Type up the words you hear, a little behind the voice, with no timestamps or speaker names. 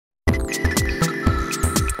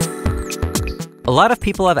A lot of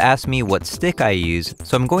people have asked me what stick I use,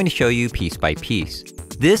 so I'm going to show you piece by piece.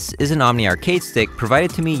 This is an Omni arcade stick provided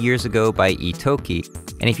to me years ago by Etokki,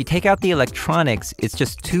 and if you take out the electronics, it's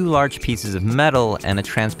just two large pieces of metal and a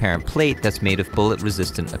transparent plate that's made of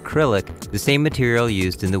bullet-resistant acrylic, the same material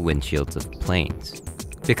used in the windshields of planes.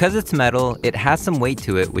 Because it's metal, it has some weight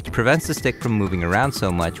to it, which prevents the stick from moving around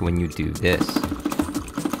so much when you do this.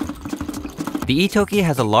 The Etokki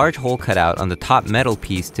has a large hole cut out on the top metal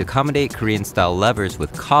piece to accommodate Korean-style levers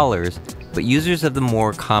with collars, but users of the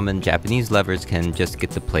more common Japanese levers can just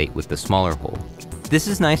get the plate with the smaller hole. This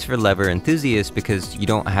is nice for lever enthusiasts because you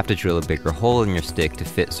don't have to drill a bigger hole in your stick to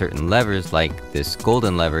fit certain levers like this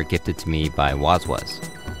golden lever gifted to me by Wazwaz.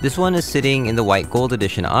 This one is sitting in the white gold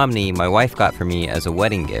edition Omni my wife got for me as a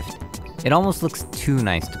wedding gift. It almost looks too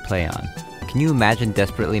nice to play on. Can you imagine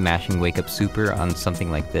desperately mashing Wake Up Super on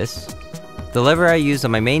something like this? The lever I use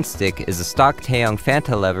on my main stick is a stock Taeyoung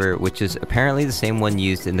Fanta lever, which is apparently the same one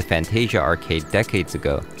used in the Fantasia arcade decades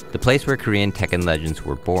ago, the place where Korean Tekken legends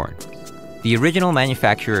were born. The original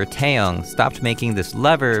manufacturer Taeyoung stopped making this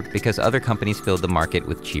lever because other companies filled the market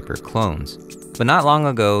with cheaper clones. But not long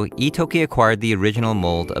ago, Etokki acquired the original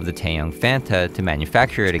mold of the Taeyoung Fanta to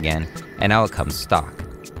manufacture it again, and now it comes stock.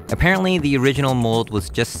 Apparently, the original mold was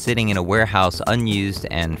just sitting in a warehouse unused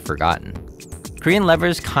and forgotten. Korean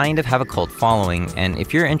levers kind of have a cult following, and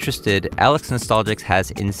if you're interested, Alex Nostalgics has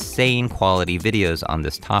insane quality videos on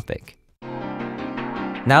this topic.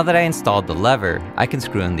 Now that I installed the lever, I can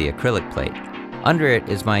screw in the acrylic plate. Under it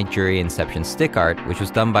is my Jury Inception stick art, which was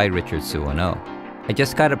done by Richard Suwano. I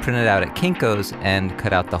just got it printed out at Kinko's and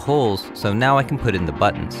cut out the holes, so now I can put in the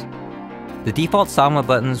buttons. The default Sama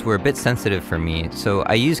buttons were a bit sensitive for me, so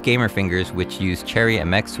I used gamer fingers which use Cherry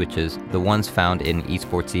MX switches, the ones found in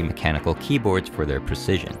esportsy mechanical keyboards for their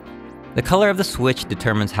precision. The color of the switch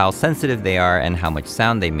determines how sensitive they are and how much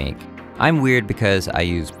sound they make. I'm weird because I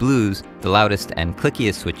use blues, the loudest and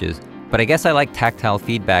clickiest switches, but I guess I like tactile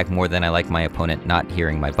feedback more than I like my opponent not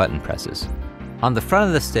hearing my button presses. On the front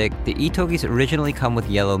of the stick, the Etokkis originally come with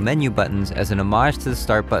yellow menu buttons as an homage to the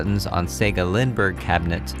start buttons on Sega Lindbergh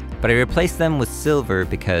cabinets, but I replaced them with silver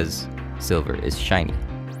because silver is shiny.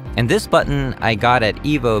 And this button I got at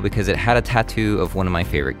Evo because it had a tattoo of one of my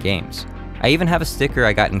favorite games. I even have a sticker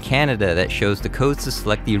I got in Canada that shows the codes to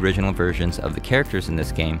select the original versions of the characters in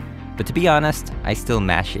this game, but to be honest, I still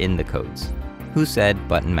mash in the codes. Who said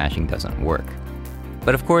button mashing doesn't work?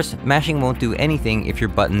 But of course, mashing won't do anything if your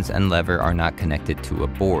buttons and lever are not connected to a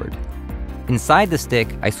board. Inside the stick,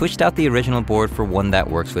 I switched out the original board for one that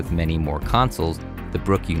works with many more consoles, the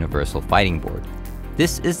Brook Universal Fighting Board.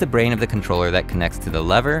 This is the brain of the controller that connects to the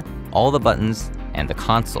lever, all the buttons, and the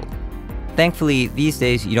console. Thankfully, these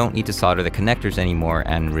days you don't need to solder the connectors anymore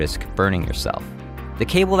and risk burning yourself. The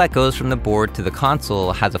cable that goes from the board to the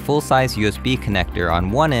console has a full-size USB connector on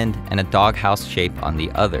one end and a doghouse shape on the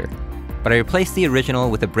other. But I replaced the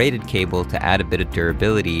original with a braided cable to add a bit of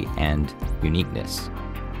durability and uniqueness.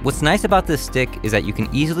 What's nice about this stick is that you can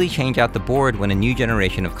easily change out the board when a new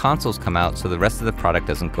generation of consoles come out so the rest of the product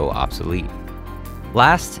doesn't go obsolete.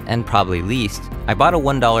 Last, and probably least, I bought a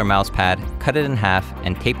 $1 mousepad, cut it in half,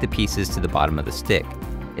 and taped the pieces to the bottom of the stick.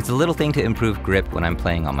 It's a little thing to improve grip when I'm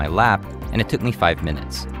playing on my lap, and it took me 5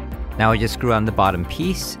 minutes. Now I just screw on the bottom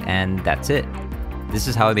piece, and that's it. This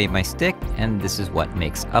is how I made my stick, and this is what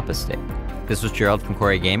makes up a stick. This was Gerald from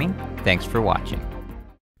Korea Gaming. Thanks for watching.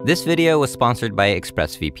 This video was sponsored by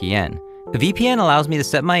ExpressVPN. A VPN allows me to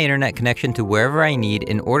set my internet connection to wherever I need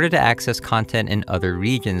in order to access content in other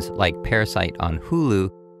regions, like Parasite on Hulu,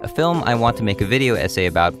 a film I want to make a video essay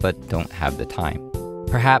about but don't have the time.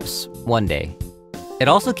 Perhaps one day. It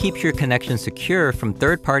also keeps your connection secure from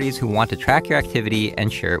third parties who want to track your activity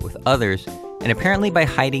and share it with others, and apparently by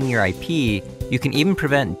hiding your IP, you can even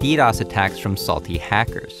prevent DDoS attacks from salty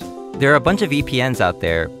hackers. There are a bunch of VPNs out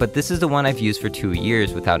there, but this is the one I've used for 2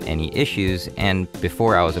 years without any issues, and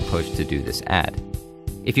before I was approached to do this ad.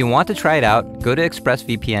 If you want to try it out, go to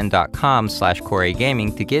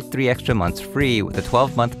expressvpn.com/KoreaGaming to get 3 extra months free with a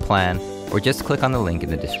 12-month plan, or just click on the link in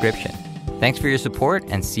the description. Thanks for your support,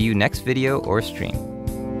 and see you next video or stream.